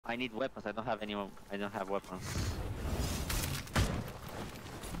I need weapons. I don't have any. I don't have weapons.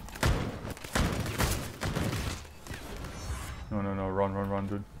 No, no, no. Run, run, run,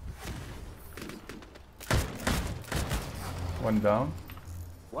 dude. One down.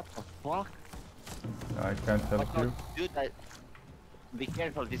 What the fuck? I can't help you. Dude, be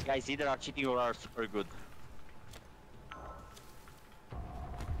careful. These guys either are cheating or are super good.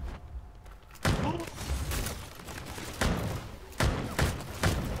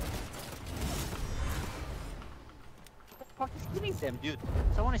 What the fuck is killing them, dude?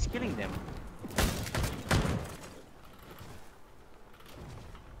 Someone is killing them.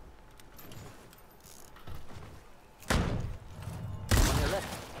 On your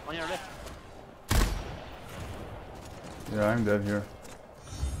left. On your left. Yeah, I'm dead here.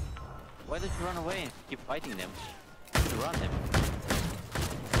 Why don't you run away and keep fighting them? You run them.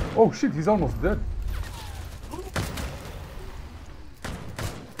 Oh shit, he's almost dead.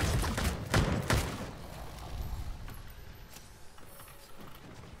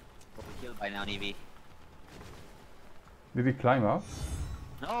 Probably killed by now, Nevi. Did he climb up?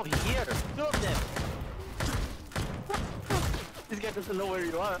 No, he's here. Two of them. This guy doesn't know where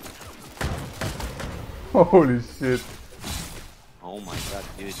you are. Holy shit. Oh my god,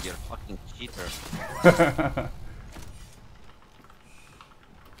 dude, you're a fucking cheater.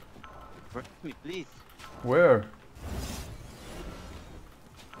 Break me, please. Where?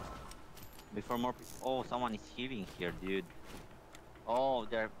 Before more people. Oh, someone is healing here, dude. Oh,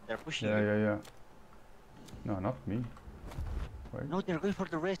 they're pushing Yeah, you. yeah, yeah. No, not me. Wait. No, they're going for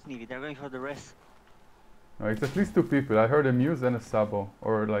the rest, Nevi. They're going for the rest. No, it's at least two people. I heard a Muse and a Sabo.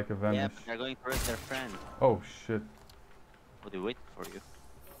 Or like a Yeah, Vanish. but they're going to rest their friend. Oh shit. Oh, they wait for you.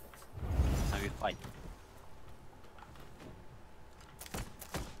 Now you fight.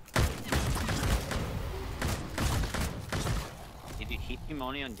 Did you hit him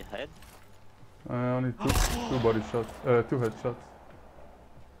only on the head? Only two body shots. Two headshots.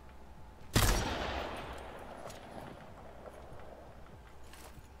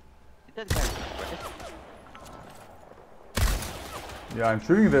 Did that guy rest? Yeah, I'm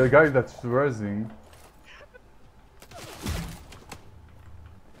shooting the guy that's rezzing.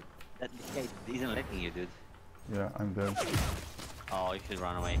 This guy isn't letting you, dude. Yeah, I'm dead. Oh, you should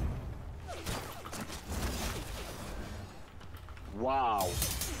run away. Wow.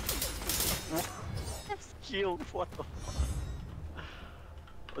 That's killed. What the fuck?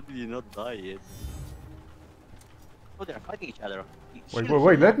 How did you not die yet? Oh, they're fighting each other. Wait, wait,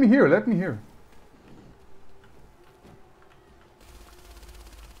 wait, let me hear, let me hear.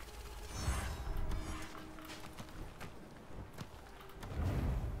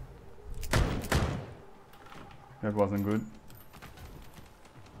 That wasn't good.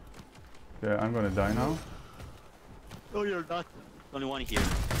 Yeah, I'm gonna die now. No, you're not. Only one here.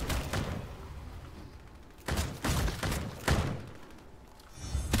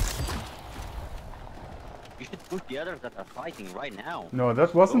 You should push the others that are fighting right now. No,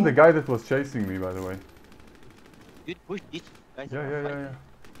 that wasn't the guy that was chasing me, by the way. You'd push these guys that Yeah, are yeah, yeah, fighting.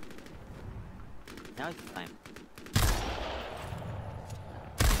 yeah. Now it's time.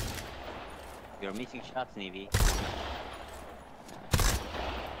 You're missing shots, Nevi.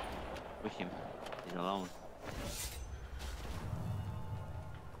 Push him. He's alone.